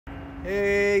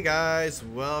Hey guys,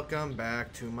 welcome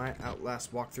back to my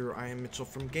Outlast walkthrough. I am Mitchell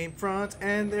from GameFront,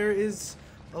 and there is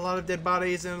a lot of dead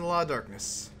bodies and a lot of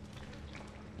darkness.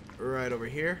 Right over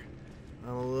here.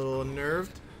 I'm a little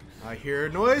unnerved. I hear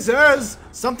noises!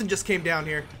 Something just came down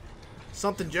here.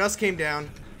 Something just came down.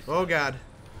 Oh god.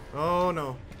 Oh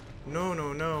no. No,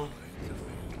 no, no.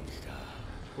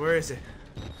 Where is it?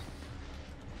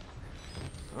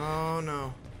 Oh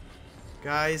no.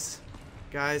 Guys,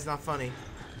 not funny.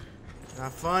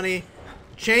 Not funny.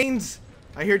 Chains!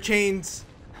 I hear chains.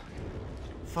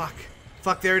 Fuck.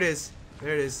 Fuck, there it is.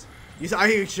 There it is. I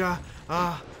hear you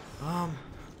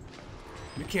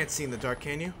can't see in the dark,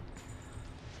 can you?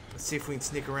 Let's see if we can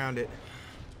sneak around it.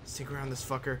 Sneak around this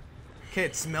fucker. Can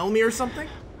it smell me or something?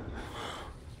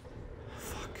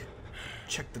 Fuck.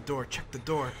 Check the door, check the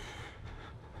door.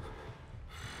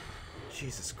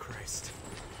 Jesus Christ.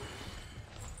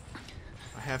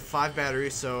 I have 5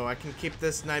 batteries, so I can keep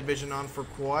this night vision on for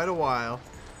quite a while.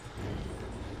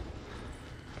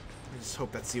 I just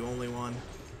hope that's the only one.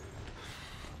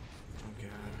 Oh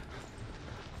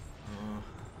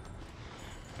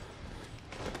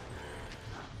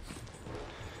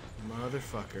god.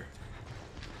 Motherfucker.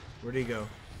 Where'd he go?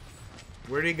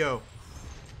 Where'd he go?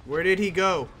 Where did he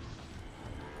go?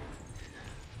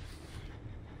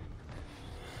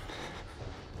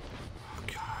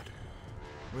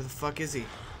 Where the fuck is he?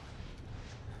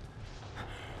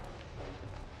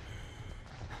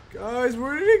 Guys,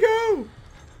 where did he go?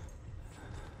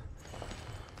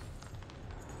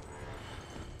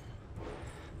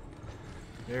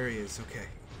 There he is, okay.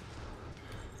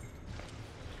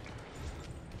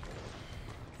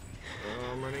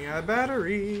 Oh, I'm running out of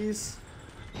batteries.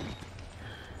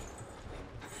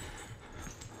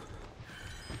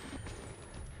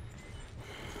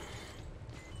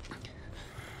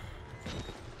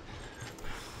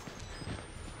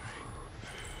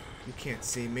 You can't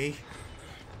see me.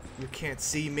 You can't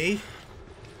see me.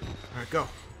 Alright, go.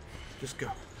 Just go.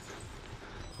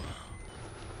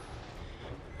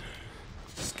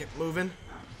 Just get moving.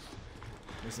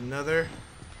 There's another.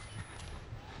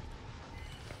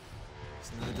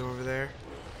 There's another door over there.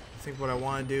 I think what I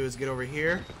want to do is get over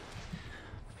here.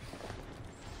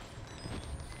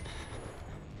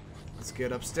 Let's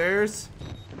get upstairs.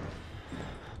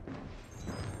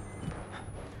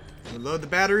 Reload the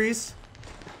batteries.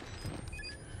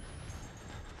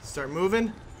 Start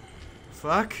moving.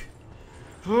 Fuck.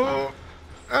 Oh,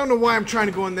 I don't know why I'm trying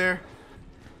to go in there.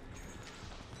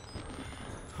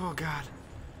 Oh god.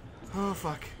 Oh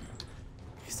fuck.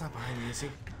 He's not behind me, is he?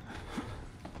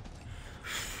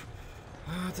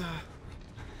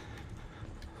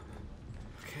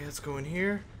 Okay, let's go in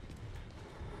here.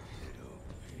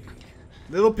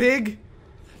 Little pig.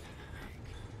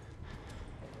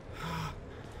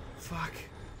 Fuck.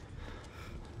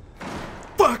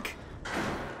 Fuck.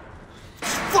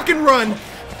 Fucking run!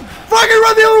 Fucking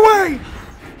run the other way!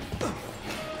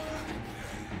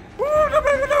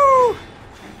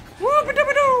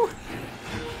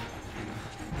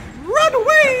 Run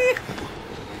away!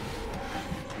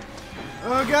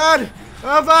 Oh god!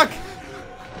 Oh fuck!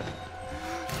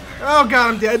 Oh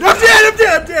god, I'm dead! I'm dead! I'm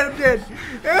dead! I'm dead!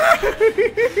 I'm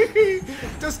dead!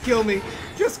 Just kill me!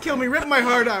 Just kill me! Rip my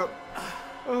heart out!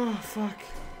 Oh fuck!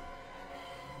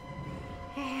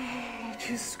 Oh,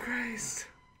 Jesus Christ!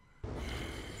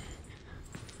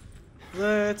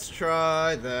 Let's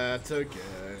try that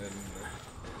again.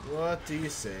 What do you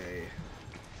say?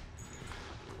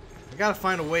 I gotta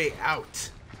find a way out.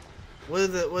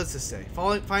 What does this say?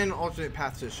 Find an alternate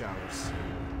path to the showers.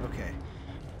 Okay.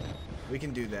 We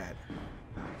can do that.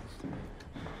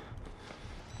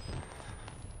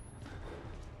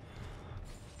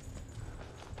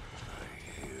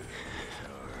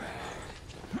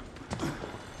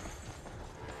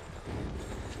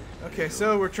 Okay,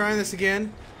 so we're trying this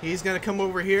again. He's gonna come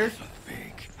over here.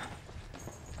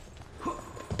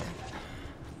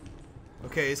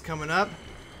 Okay, he's coming up.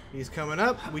 He's coming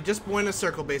up. We just went in a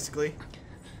circle, basically.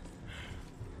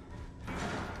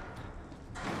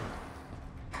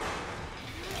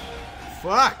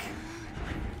 Fuck!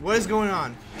 What is going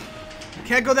on? You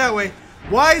can't go that way.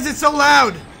 Why is it so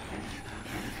loud?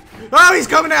 Oh, he's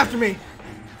coming after me!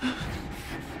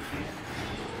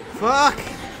 Fuck!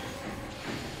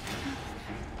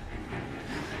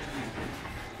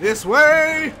 This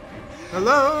way!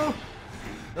 Hello?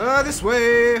 This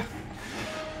way!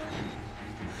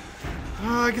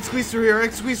 Oh, I can squeeze through here. I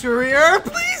can squeeze through here.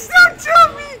 Please don't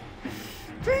jump me!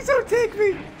 Please don't take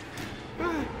me!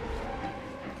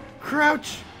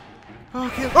 Crouch!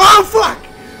 Okay. Oh, fuck!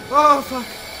 Oh, fuck!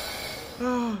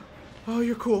 Oh,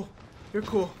 you're cool. You're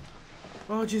cool.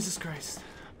 Oh, Jesus Christ.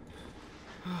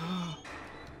 Oh.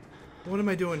 What am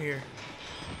I doing here?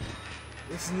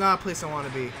 This is not a place I want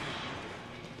to be.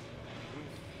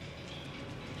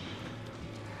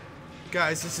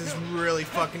 Guys, this is really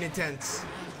fucking intense.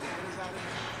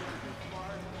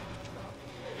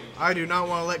 I do not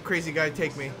want to let crazy guy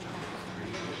take me.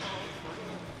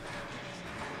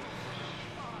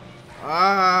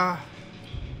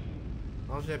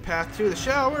 Alternate path to the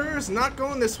showers. Not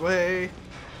going this way.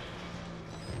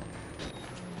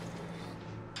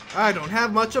 I don't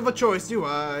have much of a choice, do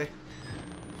I?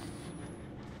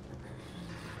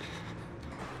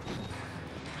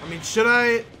 I mean, should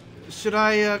I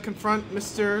confront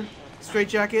Mr.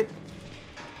 Straitjacket?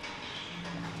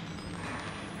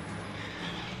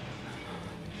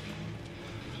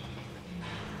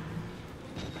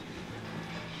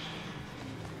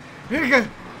 Here you go.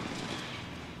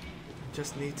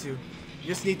 Just need to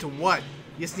what?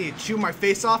 You just need to chew my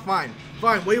face off? Fine.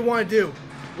 Fine, what do you want to do?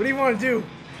 What do you want to do?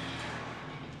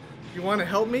 You want to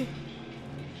help me?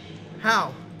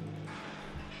 How?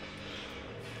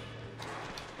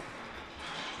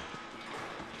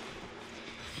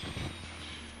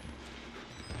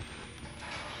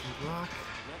 Block.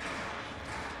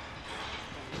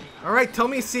 Alright, tell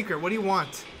me a secret. What do you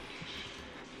want?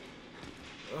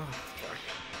 Oh, fuck.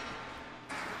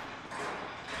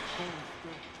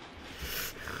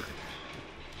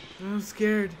 I'm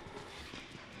scared.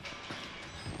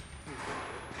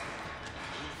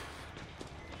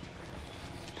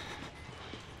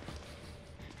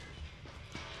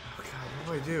 Oh god, what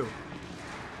do I do?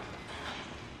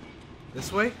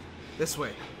 This way? This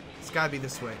way. It's gotta be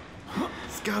this way.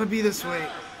 It's gotta be this way.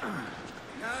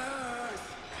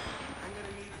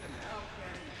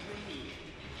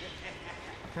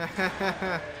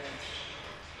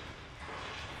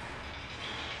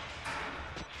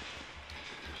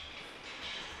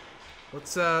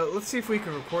 Let's see if we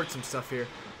can record some stuff here.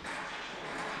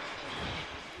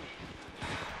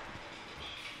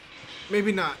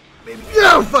 Maybe not. Maybe.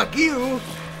 No, fuck you!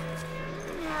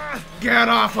 Get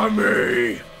off of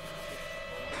me!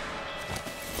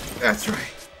 That's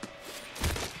right.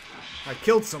 I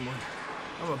killed someone.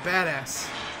 I'm a badass.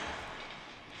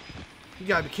 You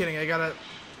gotta be kidding. I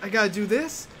gotta do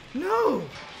this? No!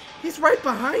 He's right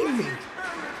behind me!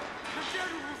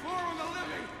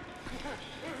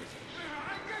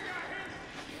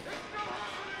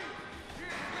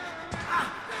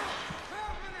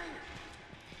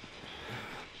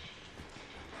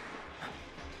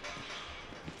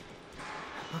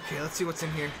 Okay, let's see what's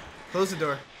in here. Close the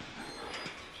door.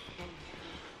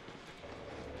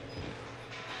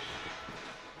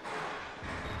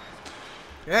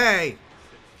 Hey!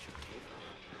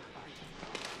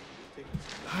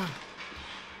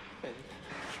 What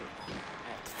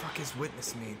the fuck is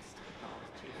witness mean?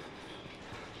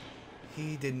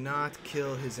 He did not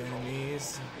kill his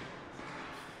enemies.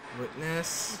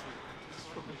 Witness.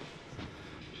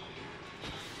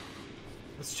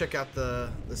 Let's check out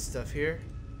the stuff here.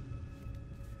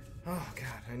 Oh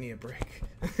god, I need a break.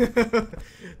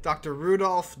 Dr.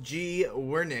 Rudolph G.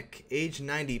 Wernick, age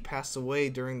 90, passed away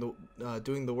during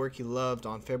doing the work he loved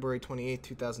on February 28,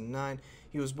 2009.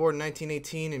 He was born in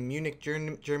 1918 in Munich,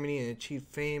 Germany, and achieved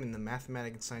fame in the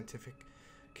mathematical and scientific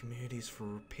communities for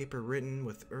paper written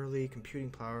with early computing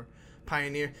power.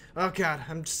 Pioneer. Oh god,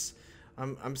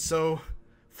 I'm so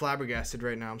flabbergasted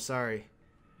right now. I'm sorry.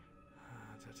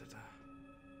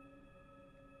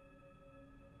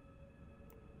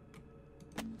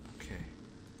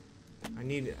 I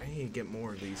need to get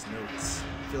more of these notes.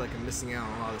 I feel like I'm missing out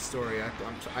on a lot of the story.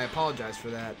 I apologize for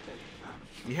that.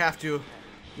 You have to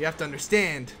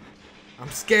understand.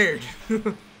 I'm scared.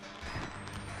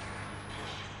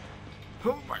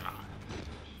 Oh my god.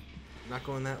 Not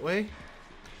going that way.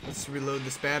 Let's reload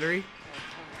this battery.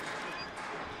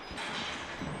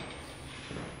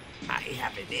 I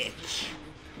have an itch.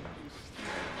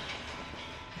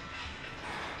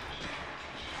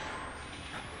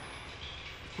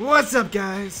 What's up,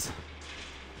 guys?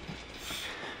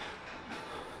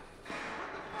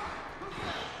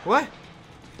 What?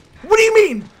 What do you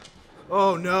mean?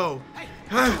 Oh no.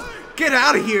 Get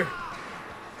out of here.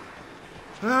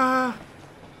 Don't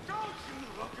you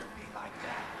look at me like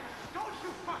that. Don't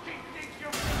you fucking think you're...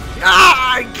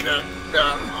 I can't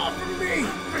off of me.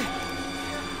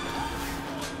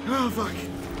 Oh fuck.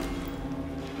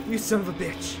 You son of a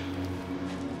bitch.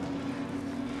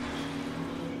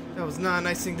 That was not a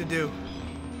nice thing to do.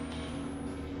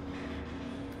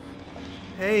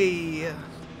 Hey,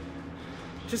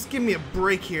 just give me a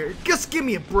break here. Just give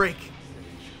me a break.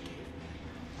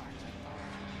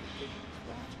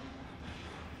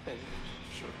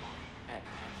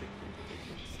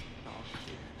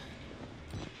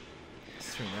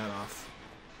 Let's Turn that off.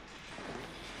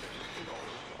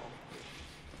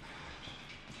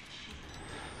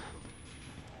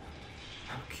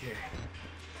 Okay.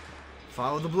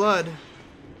 Follow the blood.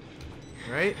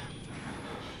 Right?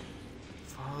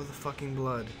 Follow the fucking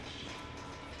blood.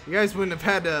 You guys wouldn't have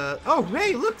had to... Oh,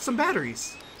 hey, look, some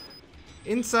batteries.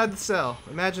 Inside the cell.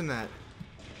 Imagine that.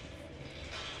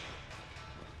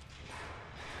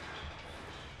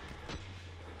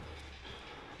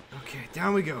 Okay,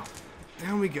 down we go.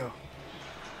 Down we go.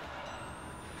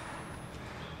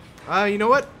 You know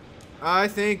what? I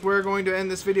think we're going to end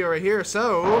this video right here.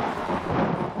 So,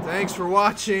 thanks for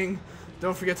watching.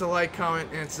 Don't forget to like, comment,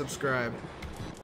 and subscribe.